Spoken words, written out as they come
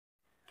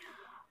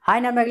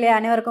Hi நண்பர்களே,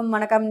 அனைவருக்கும்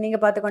வணக்கம்.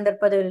 நீங்கள் பார்த்து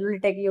கொண்டிருப்பது லூலி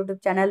டெக் யூடியூப்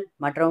சேனல்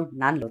மற்றும்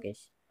நான்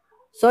லோகேஷ்.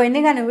 ஸோ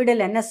இன்றைக்கான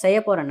வீடியோவில் என்ன செய்ய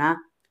போகிறேன்னா,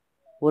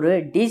 ஒரு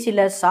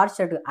டிசியில் ஷார்ட்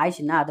சர்க்யூட்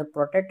ஆயிடுச்சுன்னா அதை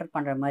ப்ரொடெக்ட்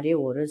பண்ணுற மாதிரி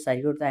ஒரு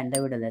சர்க்யூட் தான் இந்த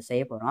வீடியோவில்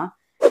செய்ய போகிறோம்.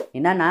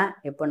 என்னென்னா,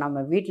 இப்போ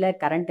நம்ம வீட்டில்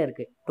கரண்ட்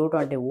இருக்குது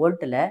 220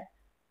 வோல்ட்டில்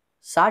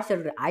ஷார்ட்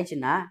சர்க்யூட்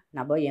ஆயிடுச்சுன்னா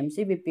நம்ம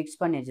எம்சிபி ஃபிக்ஸ்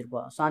பண்ணி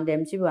வச்சுருப்போம். ஸோ அந்த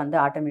எம்சிபி வந்து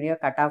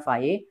ஆட்டோமேட்டிக்காக கட் ஆஃப்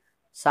ஆகி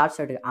ஷார்ட்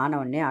சர்க்யூட் ஆன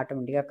உடனே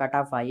ஆட்டோமேட்டிக்காக கட்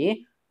ஆஃப் ஆகி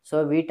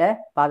ஸோ வீட்டை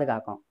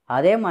பாதுகாக்கும்.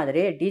 அதே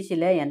மாதிரி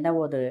டிசியில்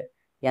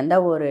எந்த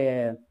ஒரு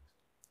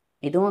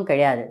இதுவும்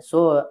கிடையாது. ஸோ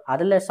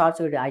அதில் ஷார்ட்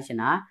சர்க்யூட்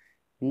ஆயிடுச்சுன்னா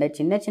இந்த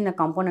சின்ன சின்ன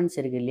கம்போனன்ட்ஸ்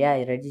இருக்குது இல்லையா,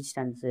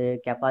 ரெசிஸ்டன்ஸு,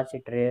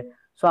 கெப்பாசிட்டரு,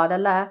 ஸோ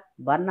அதெல்லாம்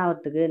பர்ன்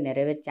ஆகிறதுக்கு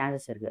நிறையவே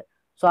சான்சஸ் இருக்குது.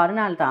 ஸோ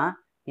அதனால தான்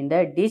இந்த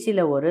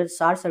டிசியில் ஒரு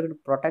ஷார்ட்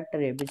சர்க்யூட்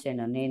ப்ரொடெக்டர் எப்படி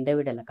செய்யணும்னு இந்த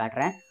வீடியோவில்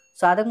காட்டுறேன்.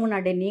 ஸோ அதுக்கு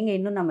முன்னாடி நீங்கள்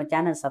இன்னும் நம்ம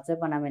சேனல்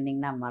சப்ஸ்கிரைப் பண்ணாமல்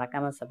இருந்தீங்கன்னா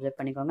மறக்காமல் சப்ஸ்கிரைப்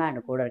பண்ணிக்கோங்க.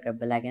 அந்த கூட இருக்க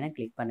பெல் ஐக்கானை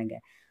கிளிக்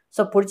பண்ணுங்கள்.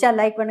 ஸோ பிடிச்சா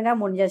லைக் பண்ணுங்கள்,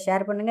 முடிஞ்சால்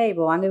ஷேர் பண்ணுங்கள்.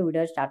 இப்போ வாங்க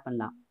வீடியோ ஸ்டார்ட்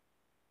பண்ணலாம்.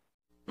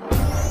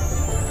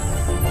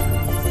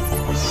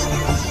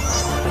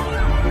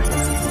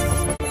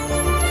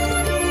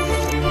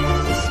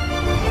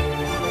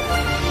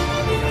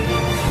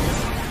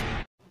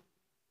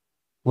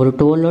 ஒரு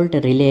 12 volt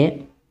relay,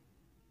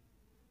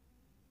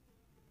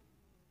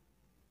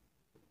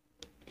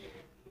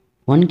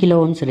 one kilo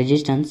ohms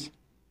resistance,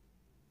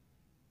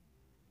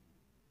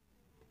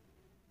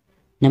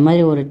 இந்த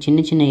மாதிரி ஒரு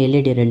சின்ன சின்ன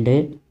எல்இடி 2,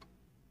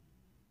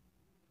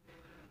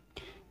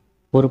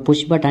 ஒரு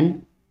புஷ் பட்டன்,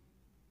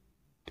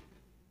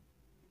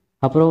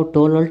 அப்புறம்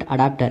 12 வோல்ட்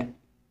அடாப்டர்.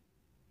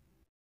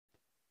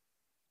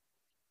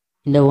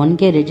 இந்த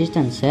 1K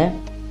ரெசிஸ்டன்ஸை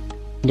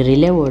இந்த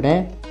ரிலேவோட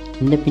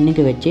இந்த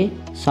பின்னுக்கு வச்சு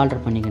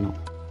சால்டர் பண்ணிக்கணும்.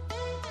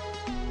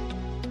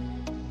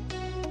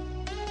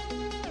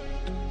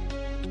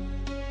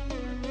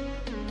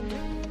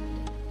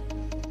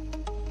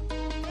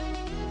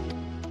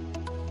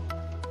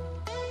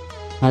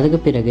 அதுக்கு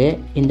பிறகு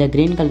இந்த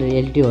க்ரீன் கலர்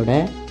எல்இடியோட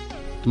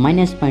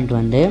மைனஸ் பாயிண்ட்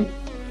வந்து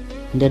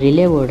இந்த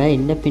ரிலேவோட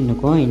இந்த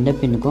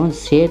பின்னுக்கும்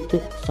சேர்த்து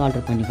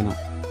சால்டர் பண்ணிக்கணும்.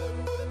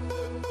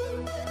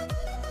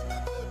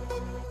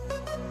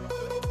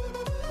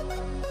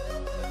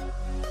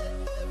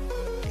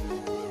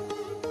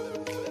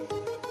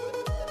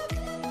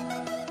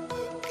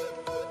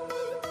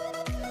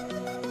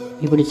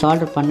 இப்படி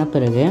சால்டர் பண்ண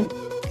பிறகு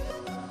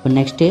இப்போ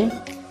next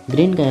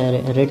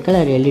red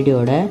colour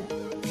எல்இடியோட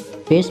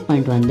face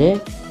point வந்து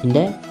இந்த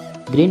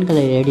க்ரீன்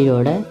கலர்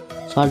எல்இடியோட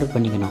சால்டர்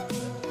பண்ணிக்கணும்.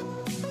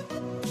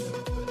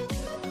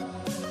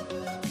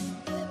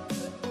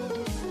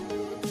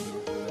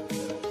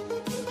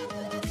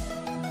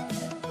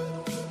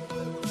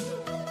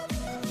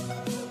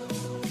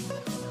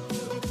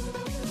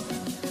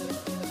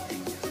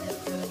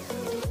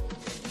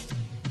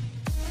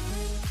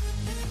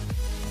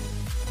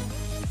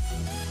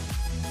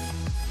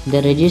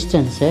 இந்த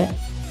ரெசிஸ்டன்ஸை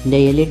இந்த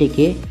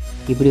எல்இடிக்கு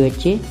இப்படி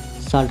வச்சு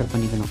சால்டர்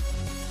பண்ணிக்கணும்.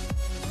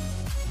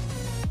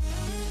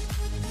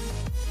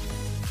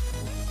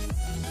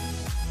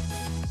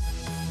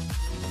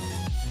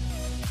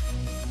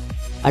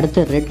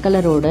 அடுத்து ரெட்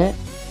கலரோட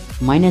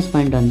மைனஸ்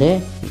பாயிண்ட் வந்து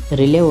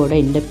ரிலேவோட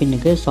இந்த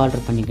பின்னுக்கு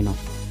சால்டர் பண்ணிக்கணும்.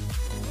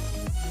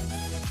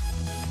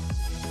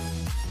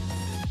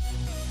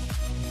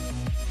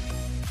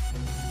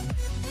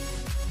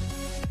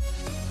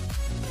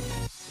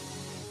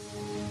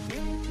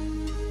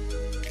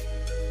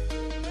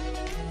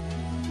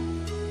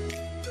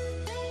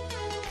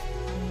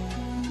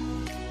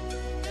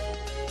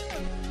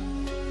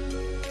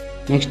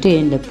 நெக்ஸ்ட்டு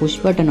இந்த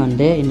புஷ் பட்டன்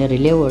வந்து இந்த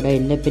ரிலேவோட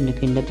இந்த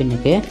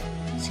பின்னுக்கு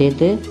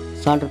சேர்த்து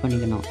சால்டர்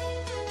பண்ணிக்கணும்.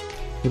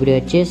 இப்படி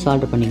வச்சு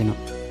சால்டர்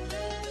பண்ணிக்கணும்.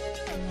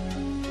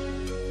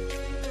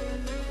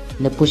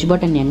 இந்த புஷ்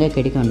பட்டன் எங்கே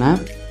கிடைக்கும்னா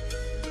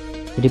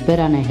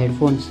ரிப்பேர் ஆன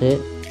ஹெட்ஃபோன்ஸு,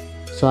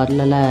 ஸோ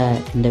அதிலலாம்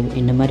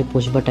இந்த மாதிரி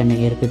புஷ் பட்டன்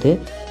இருக்குது.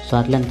 ஸோ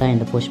அதில் தான்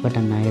இந்த புஷ்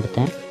பட்டன் நான்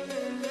எடுத்தேன்.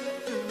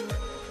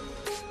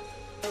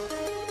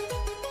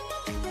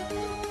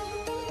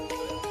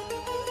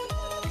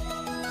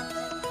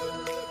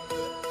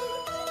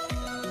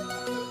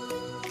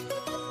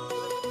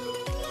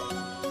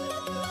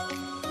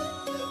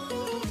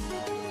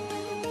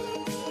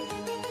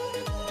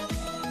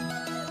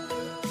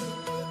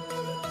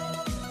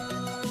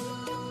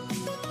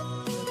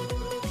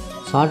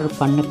 சால்டர்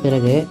பண்ண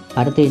பிறகு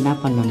அடுத்து என்ன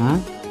பண்ணோன்னா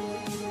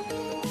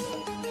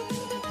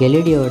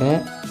எல்இடியோட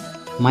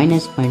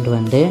மைனஸ் பாயிண்ட்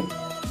வந்து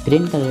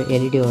க்ரீன் கலர்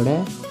எல்இடியோட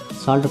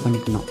சால்டர்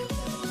பண்ணிக்கணும்.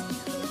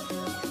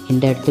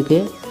 இந்த இடத்துக்கு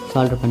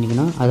சால்டர்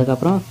பண்ணிக்கணும்.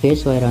 அதுக்கப்புறம்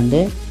ஃபேஸ் ஒயர்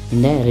வந்து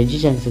இந்த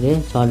ரெசிஸ்டன்ஸுக்கு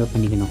சால்டர்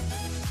பண்ணிக்கணும்.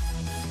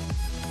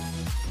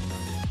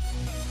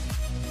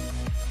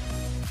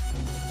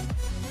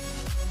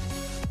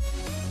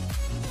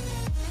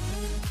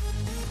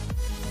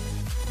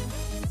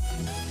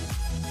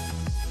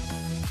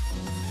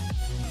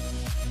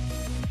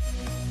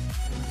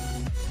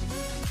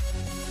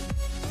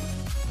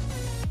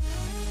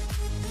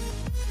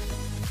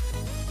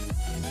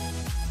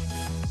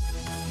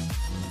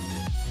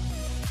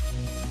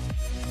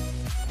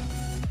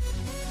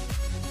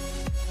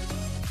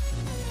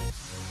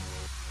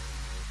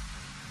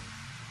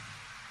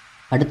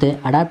 அடுத்து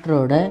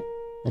அடாப்டரோட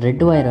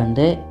ரெட் ஒயர்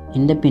வந்து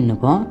இந்த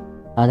பின்னுக்கும்,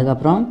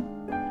 அதுக்கப்புறம்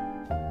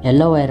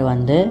எல்லோ ஒயர்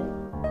வந்து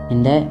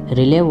இந்த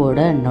ரிலேவோட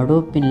நடு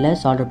பின்னில்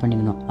சால்டர்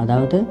பண்ணிக்கணும்.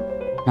 அதாவது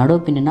நடு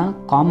பின்னுனா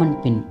காமன்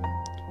பின்.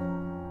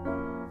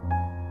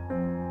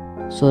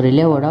 ஸோ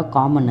ரிலேவோட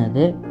காமன்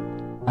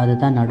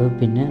அதுதான் நடு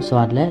பின்னு. ஸோ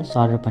அதில்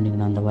சால்டர்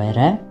பண்ணிக்கணும் அந்த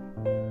ஒயரை.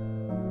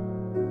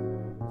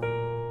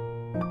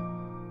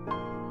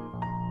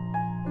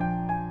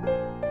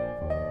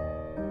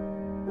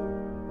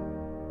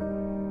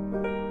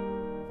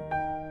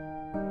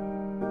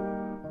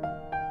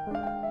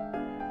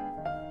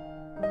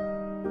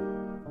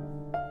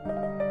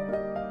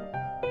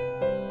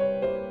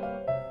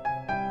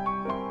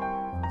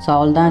 ஸோ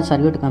அவ்வளோதான்,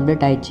 சர்க்யூட்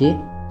கம்ப்ளீட் ஆயிடுச்சு.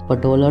 இப்போ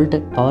 12 வோல்ட்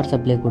பவர்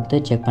சப்ளை கொடுத்து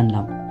செக்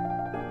பண்ணலாம்.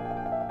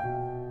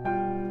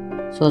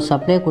 ஸோ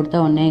சப்ளை கொடுத்த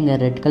உடனே இங்கே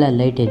ரெட் கலர்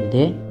லைட்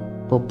எரியுது.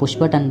 இப்போது புஷ்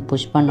பட்டன்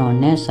புஷ் பண்ண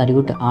உடனே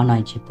சர்க்யூட் ஆன்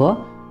ஆயிடுச்சு. இப்போது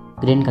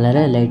க்ரீன்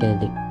கலரில் லைட்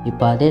எரியுது.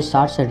 இப்போ அதே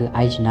ஷார்ட் சர்க்யூட்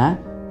ஆயிடுச்சுன்னா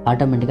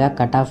ஆட்டோமேட்டிக்காக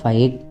கட் ஆஃப்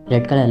ஆகி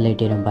ரெட் கலர்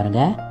லைட் எரியும்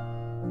பாருங்கள்.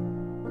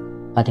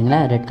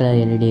 பார்த்தீங்களா, ரெட் கலர்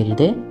எல்இடி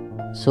எரியுது.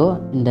 ஸோ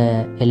இந்த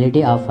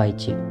எல்இடி ஆஃப்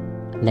ஆயிடுச்சு,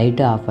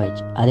 லைட்டு ஆஃப்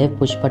ஆயிடுச்சு. அதே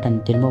புஷ்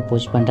பட்டன் திரும்ப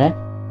புஷ் பண்ணுறேன்.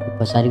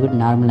 இப்போ சர்க்யூட்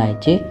நார்மல்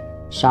ஆகிடுச்சு.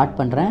 ஷார்ட்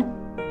பண்ணுறேன்,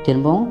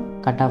 திரும்பவும்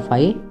கட் ஆஃப்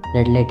ஆகி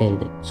ரெட் லைட்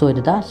எரியுது. ஸோ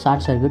இதுதான்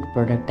ஷார்ட் சர்க்யூட்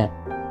ப்ரொடெக்டர்.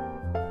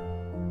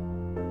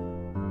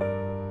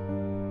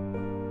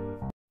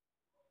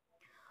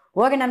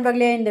 ஓகே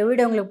நண்பர்களே, இந்த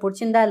வீடியோ உங்களுக்கு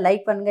பிடிச்சிருந்தா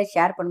லைக் பண்ணுங்கள்,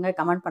 ஷேர் பண்ணுங்கள்,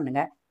 கமெண்ட்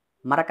பண்ணுங்கள்.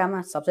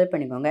 மறக்காமல் சப்ஸ்கிரைப்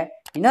பண்ணிக்கோங்க.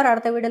 இன்னொரு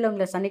அடுத்த வீடியோவில்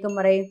உங்களை சந்திக்கும்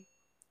வரை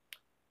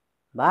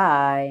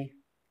பாய்.